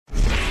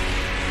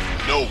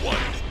No one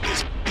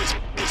is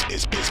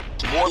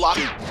more locked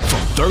in. From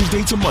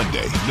Thursday to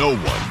Monday, no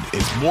one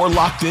is more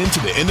locked into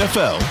the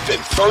NFL than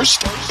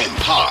First and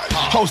Pod.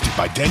 Hosted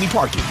by Danny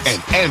Parkins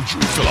and Andrew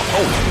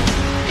Filipponi.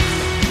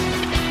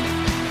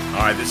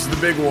 All right, this is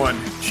the big one.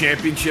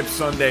 Championship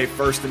Sunday,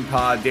 First and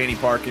Pod, Danny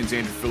Parkins,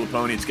 Andrew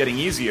Filipponi. It's getting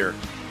easier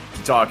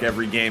to talk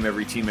every game,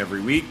 every team,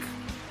 every week.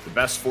 The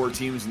best 4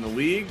 teams in the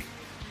league.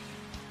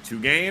 2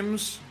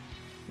 games.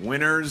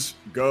 Winners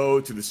go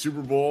to the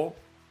Super Bowl.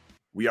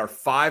 We are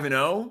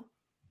 5-0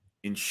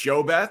 in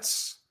show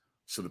bets,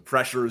 so the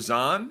pressure is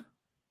on.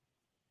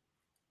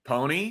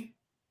 Pony,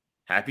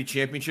 happy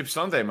Championship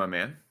Sunday, my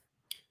man.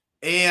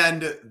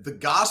 And the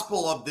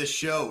gospel of this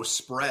show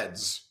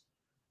spreads.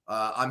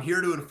 I'm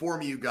here to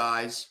inform you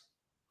guys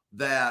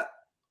that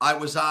I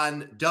was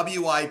on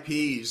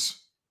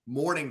WIP's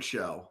morning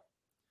show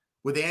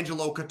with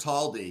Angelo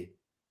Cataldi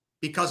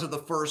because of the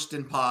First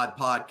and Pod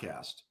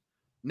podcast.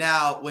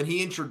 Now, when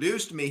he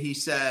introduced me, he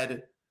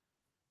said,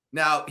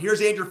 now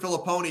here's Andrew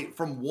Filipponi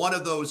from one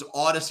of those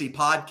Odyssey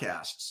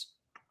podcasts.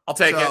 I'll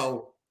take it.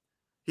 So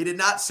he did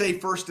not say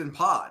First and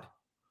Pod.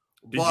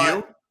 Did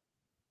you?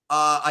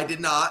 I did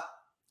not,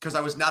 because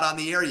I was not on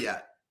the air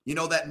yet. You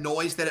know that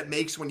noise that it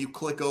makes when you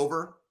click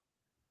over?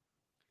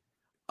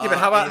 Yeah, but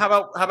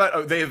how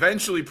about they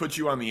eventually put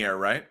you on the air,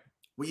 right?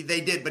 They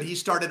did, but he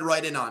started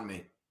right in on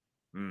me.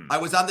 I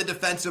was on the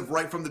defensive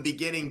right from the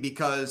beginning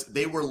because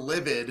they were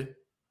livid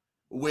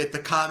with the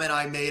comment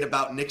I made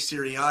about Nick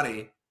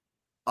Sirianni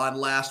on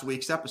last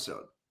week's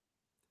episode.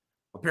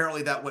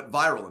 Apparently that went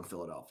viral in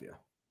Philadelphia.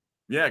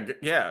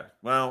 Yeah.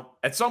 Well,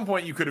 at some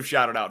point you could have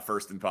shouted out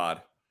First and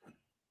Pod.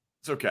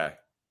 It's okay.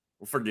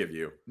 We'll forgive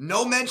you.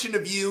 No mention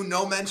of you,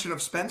 no mention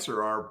of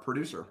Spencer, our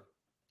producer.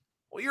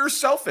 Well, you're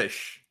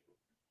selfish.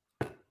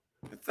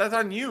 That's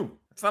on you.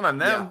 It's not on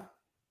them. Yeah.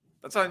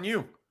 That's on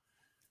you.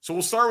 So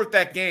we'll start with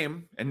that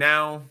game, and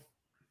now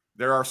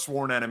they're our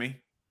sworn enemy.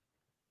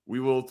 We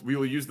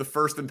will use the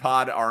First and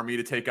Pod army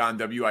to take on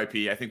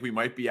WIP. I think we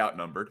might be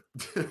outnumbered.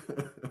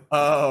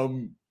 I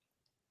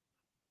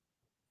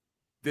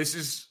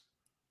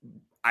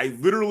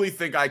literally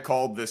think I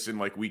called this in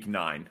like week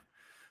 9.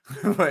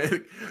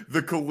 Like,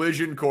 the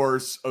collision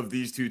course of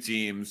these two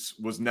teams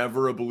was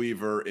never a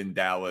believer in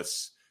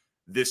Dallas.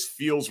 This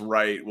feels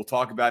right. We'll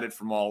talk about it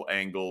from all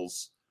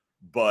angles,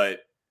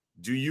 but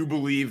do you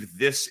believe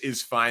this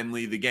is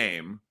finally the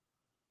game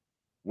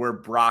where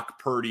Brock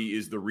Purdy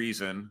is the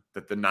reason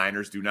that the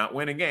Niners do not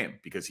win a game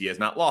because he has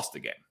not lost a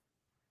game?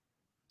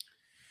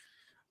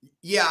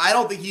 Yeah, I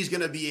don't think he's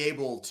going to be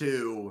able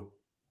to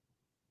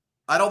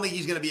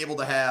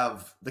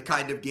have the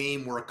kind of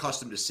game we're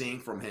accustomed to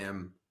seeing from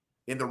him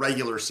in the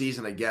regular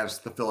season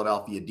against the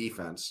Philadelphia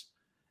defense.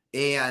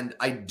 And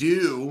I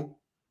do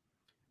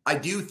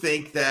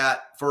think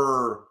that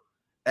for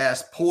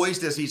as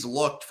poised as he's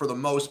looked for the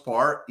most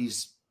part,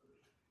 he's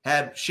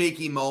had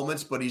shaky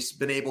moments, but he's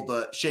been able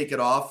to shake it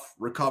off,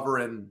 recover,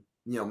 and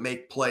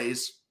make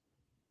plays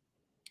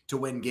to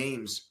win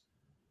games.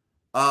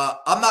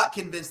 I'm not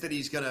convinced that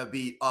he's going to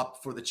be up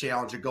for the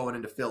challenge of going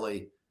into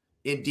Philly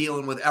in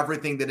dealing with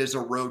everything that is a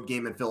road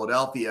game in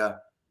Philadelphia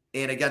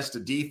and against a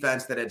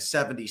defense that had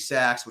 70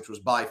 sacks, which was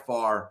by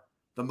far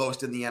the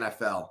most in the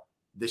NFL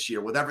this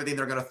year, with everything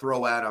they're going to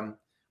throw at him,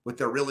 with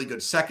their really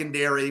good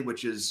secondary,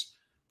 which is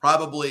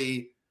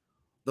probably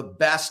the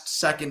best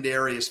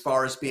secondary as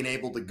far as being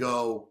able to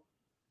go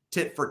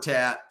tit for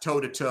tat,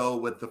 toe-to-toe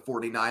with the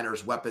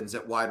 49ers weapons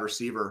at wide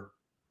receiver.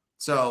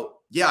 So,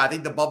 yeah, I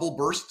think the bubble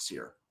bursts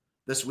here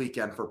this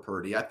weekend for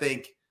Purdy. I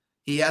think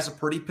he has a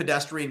pretty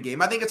pedestrian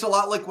game. I think it's a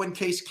lot like when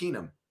Case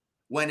Keenum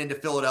went into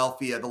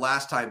Philadelphia the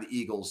last time the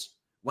Eagles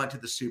went to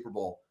the Super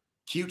Bowl.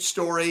 Cute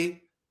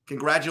story.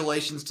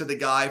 Congratulations to the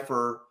guy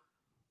for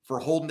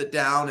holding it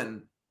down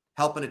and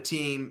helping a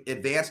team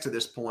advance to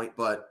this point.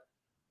 But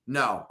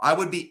no, I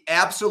would be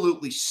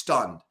absolutely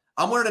stunned.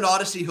 I'm wearing an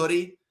Odyssey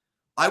hoodie.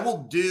 I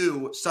will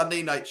do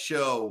Sunday night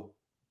show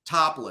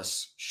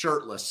topless,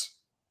 shirtless,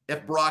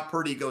 if Brock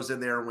Purdy goes in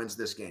there and wins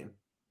this game.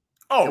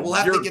 Oh, and we'll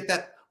have to get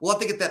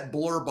that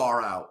blur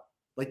bar out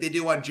like they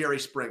do on Jerry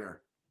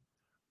Springer.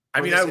 I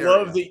mean,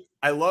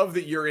 I love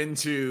that you're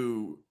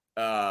into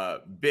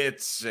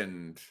bits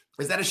and.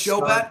 Is that a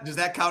show bet? Does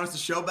that count as a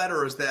show bet,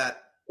 or is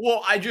that?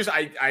 Well,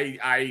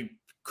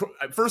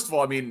 first of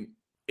all, I mean,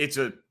 it's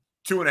a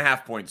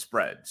 2.5 point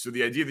spread. So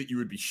the idea that you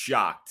would be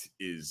shocked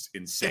is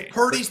insane. If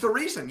Purdy's the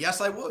reason,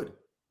 yes, I would.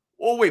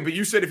 Oh, wait, but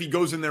you said if he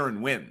goes in there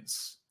and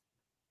wins.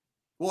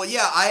 Well,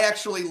 yeah, I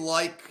actually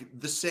like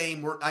the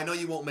same. I know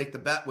you won't make the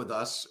bet with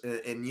us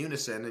in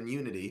unison and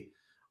unity,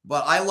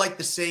 but I like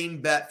the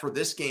same bet for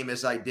this game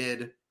as I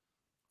did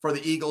for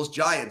the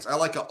Eagles-Giants. I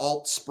like an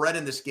alt spread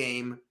in this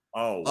game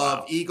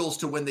of Eagles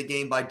to win the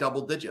game by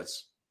double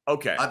digits.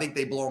 Okay. I think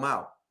they blow them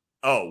out.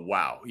 Oh,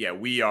 wow. Yeah,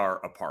 we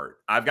are apart.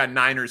 I've got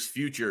Niners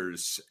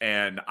futures,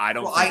 and I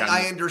don't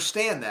I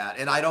understand that,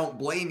 and I don't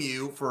blame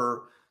you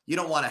for – you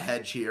don't want to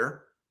hedge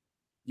here.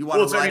 You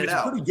want to ride it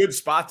out. It's a pretty good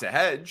spot to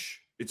hedge.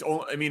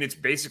 It's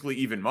basically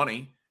even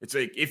money. It's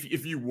like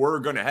if you were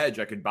going to hedge,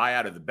 I could buy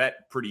out of the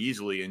bet pretty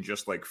easily and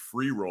just like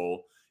free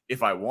roll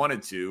if I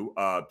wanted to.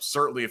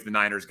 Certainly if the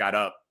Niners got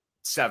up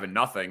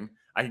 7-0,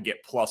 I could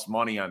get plus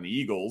money on the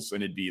Eagles,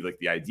 and it'd be like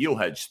the ideal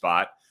hedge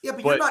spot. Yeah,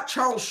 but you're not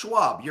Charles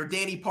Schwab. You're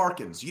Danny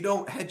Parkins. You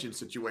don't hedge in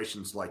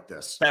situations like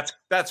this.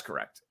 That's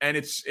correct. And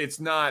it's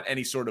not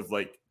any sort of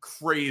like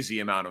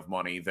crazy amount of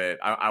money that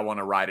I want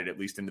to ride it at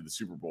least into the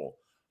Super Bowl.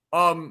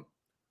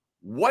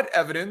 What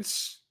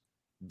evidence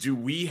do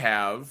we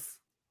have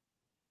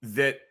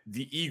that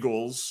the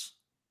Eagles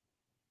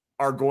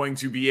are going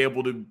to be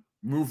able to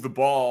move the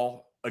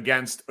ball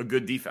against a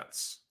good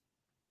defense?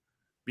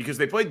 Because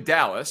they played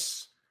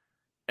Dallas,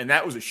 and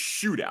that was a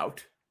shootout.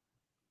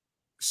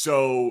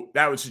 So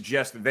that would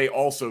suggest that they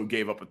also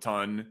gave up a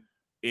ton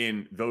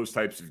in those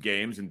types of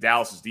games. And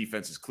Dallas's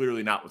defense is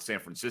clearly not what San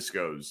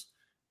Francisco's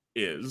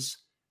is.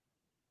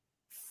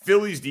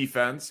 Philly's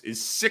defense is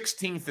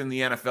 16th in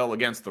the NFL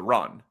against the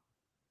run.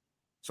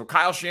 So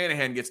Kyle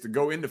Shanahan gets to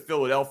go into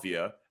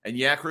Philadelphia. And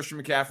yeah, Christian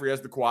McCaffrey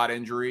has the quad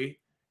injury.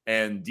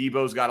 And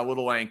Debo's got a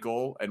little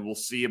ankle. And we'll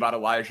see about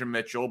Elijah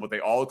Mitchell. But they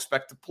all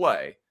expect to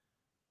play.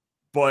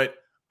 But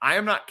I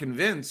am not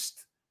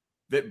convinced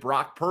that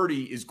Brock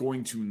Purdy is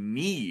going to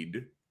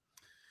need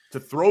to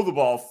throw the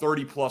ball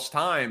 30-plus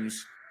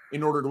times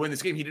in order to win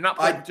this game. He did not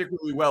play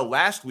particularly well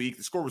last week.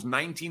 The score was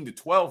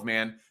 19-12,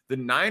 man. The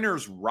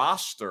Niners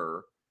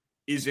roster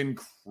is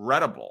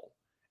incredible.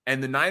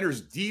 And the Niners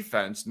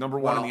defense, number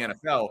one in the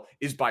NFL,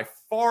 is by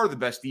far the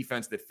best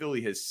defense that Philly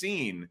has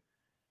seen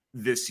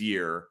this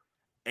year.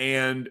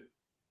 And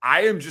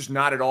I am just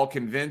not at all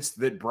convinced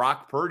that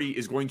Brock Purdy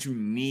is going to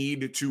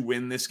need to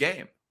win this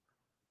game.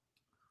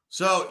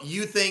 So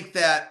you think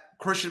that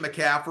Christian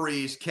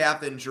McCaffrey's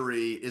calf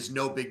injury is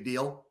no big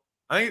deal?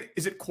 I think,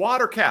 is it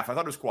quad or calf? I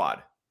thought it was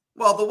quad.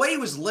 Well, the way he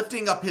was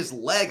lifting up his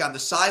leg on the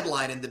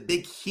sideline and the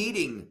big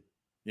heating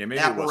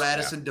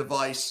apparatus and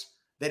device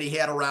that he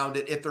had around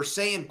it, if they're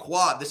saying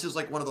quad, this is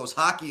like one of those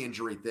hockey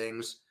injury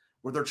things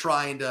where they're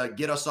trying to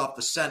get us off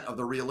the scent of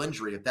the real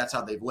injury, if that's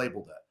how they've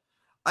labeled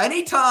it.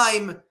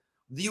 Anytime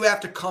you have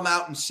to come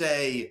out and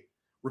say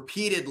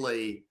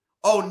repeatedly,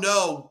 oh,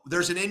 no,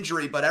 there's an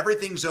injury, but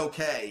everything's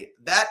okay,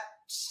 that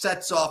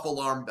sets off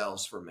alarm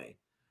bells for me,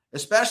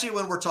 especially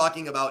when we're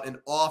talking about an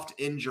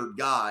oft-injured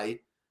guy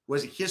who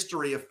has a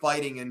history of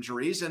fighting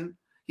injuries, and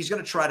he's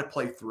going to try to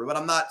play through it.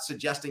 I'm not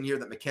suggesting here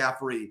that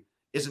McCaffrey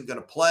isn't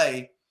going to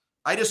play.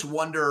 I just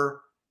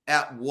wonder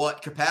at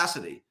what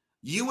capacity.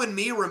 You and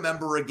me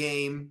remember a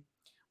game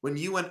when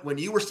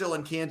you were still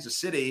in Kansas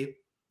City,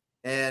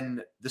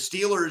 and the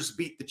Steelers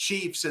beat the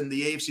Chiefs in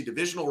the AFC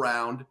divisional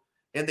round,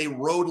 and they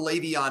rode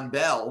Le'Veon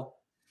Bell,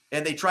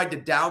 and they tried to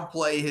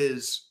downplay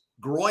his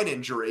groin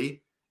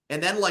injury.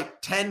 And then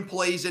like 10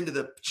 plays into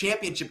the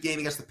championship game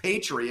against the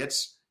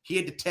Patriots, he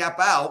had to tap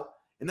out,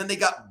 and then they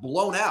got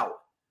blown out.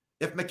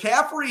 If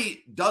McCaffrey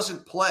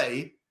doesn't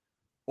play,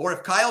 or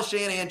if Kyle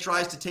Shanahan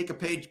tries to take a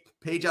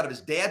page out of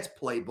his dad's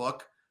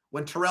playbook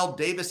when Terrell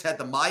Davis had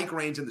the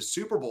migraines in the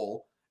Super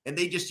Bowl, and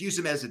they just use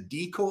him as a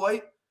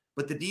decoy,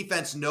 but the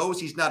defense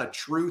knows he's not a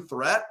true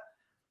threat,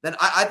 then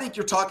I think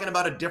you're talking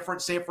about a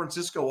different San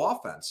Francisco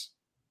offense.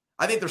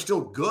 I think they're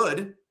still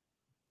good,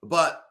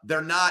 but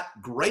they're not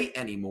great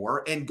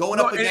anymore. And going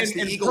up against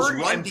the Eagles'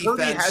 run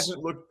defense,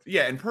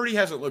 Purdy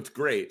hasn't looked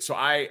great. So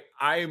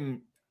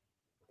I'm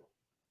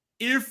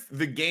if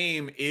the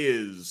game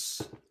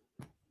is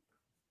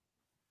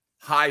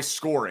high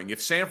scoring,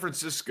 if San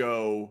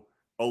Francisco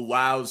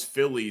allows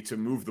Philly to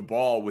move the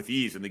ball with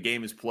ease and the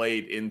game is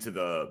played into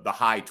the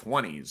high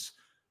 20s,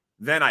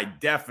 then I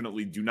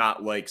definitely do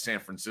not like San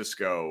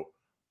Francisco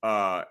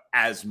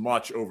as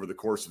much over the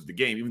course of the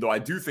game, even though I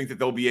do think that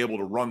they'll be able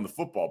to run the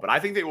football. But I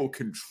think they will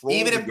control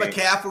even if game.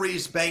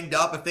 McCaffrey's banged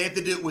up, if they have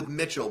to do it with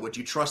Mitchell, would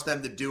you trust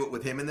them to do it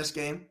with him in this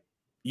game?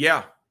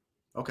 Yeah.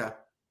 Okay.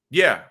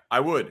 Yeah, I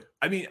would.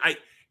 I mean,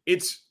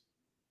 it's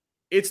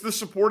the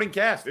supporting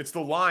cast. It's the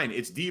line.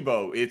 It's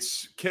Debo.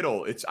 It's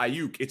Kittle. It's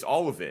Ayuk. It's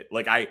all of it.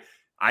 Like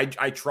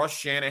I trust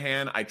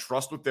Shanahan. I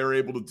trust what they're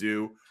able to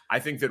do. I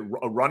think that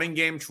a running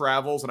game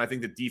travels, and I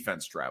think that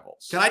defense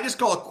travels. Can I just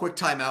call a quick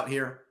timeout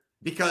here?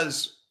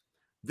 Because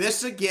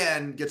this,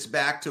 again, gets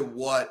back to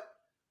what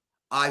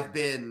I've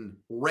been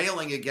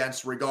railing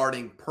against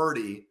regarding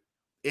Purdy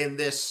in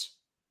this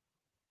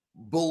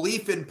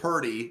belief in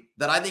Purdy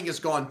that I think has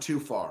gone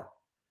too far.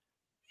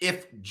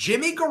 If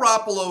Jimmy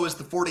Garoppolo is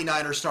the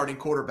 49ers starting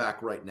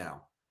quarterback right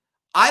now,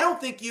 I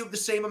don't think you have the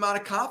same amount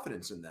of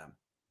confidence in them.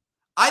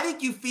 I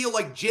think you feel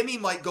like Jimmy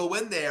might go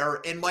in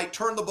there and might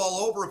turn the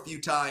ball over a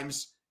few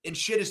times and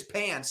shit his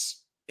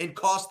pants and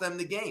cost them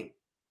the game.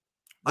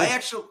 I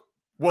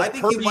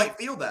think Purdy, you might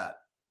feel that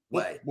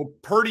way. Well,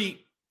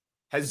 Purdy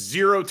has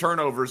 0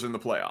 turnovers in the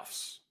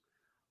playoffs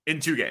in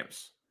 2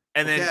 games.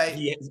 And then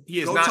he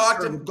is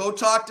go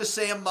talk to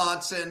Sam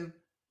Monson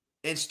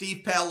and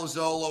Steve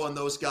Palazzolo and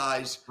those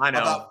guys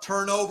about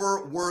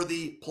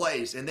turnover-worthy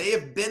plays. And they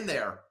have been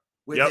there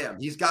with him.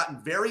 He's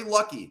gotten very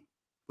lucky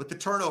with the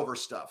turnover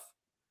stuff.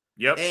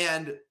 Yep.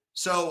 And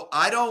so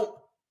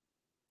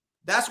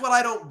that's what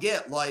I don't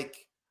get. Like,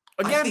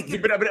 again,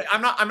 but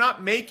I'm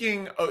not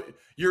making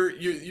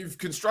you've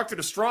constructed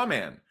a straw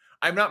man.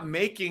 I'm not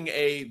making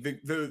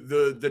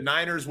the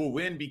Niners will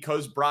win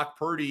because Brock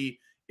Purdy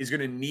is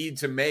going to need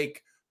to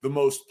make the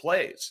most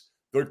plays.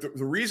 The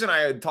reason I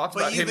had talked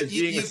about him as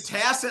being you've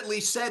tacitly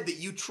said that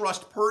you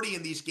trust Purdy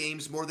in these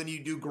games more than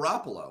you do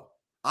Garoppolo.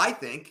 I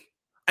think.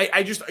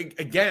 I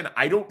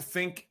don't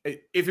think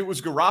if it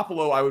was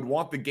Garoppolo, I would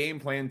want the game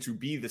plan to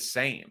be the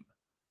same.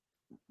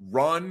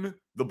 Run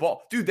the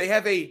ball. Dude, they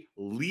have a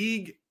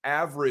league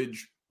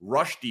average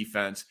rush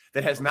defense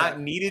that has not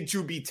needed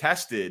to be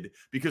tested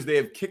because they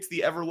have kicked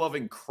the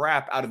ever-loving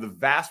crap out of the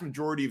vast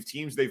majority of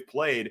teams they've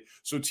played.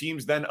 So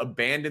teams then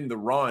abandon the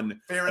run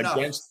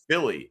against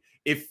Philly.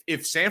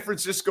 If San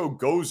Francisco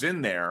goes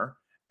in there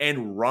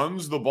and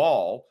runs the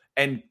ball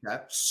and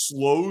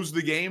slows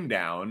the game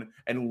down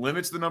and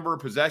limits the number of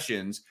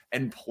possessions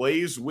and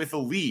plays with a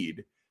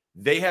lead,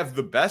 they have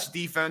the best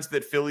defense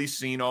that Philly's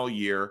seen all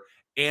year,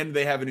 and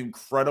they have an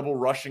incredible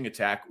rushing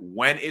attack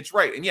when it's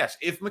right. And yes,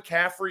 if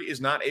McCaffrey is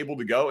not able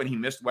to go and he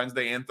missed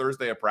Wednesday and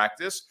Thursday of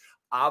practice,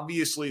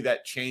 obviously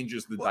that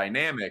changes the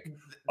dynamic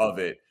of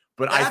it.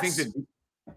 But I think that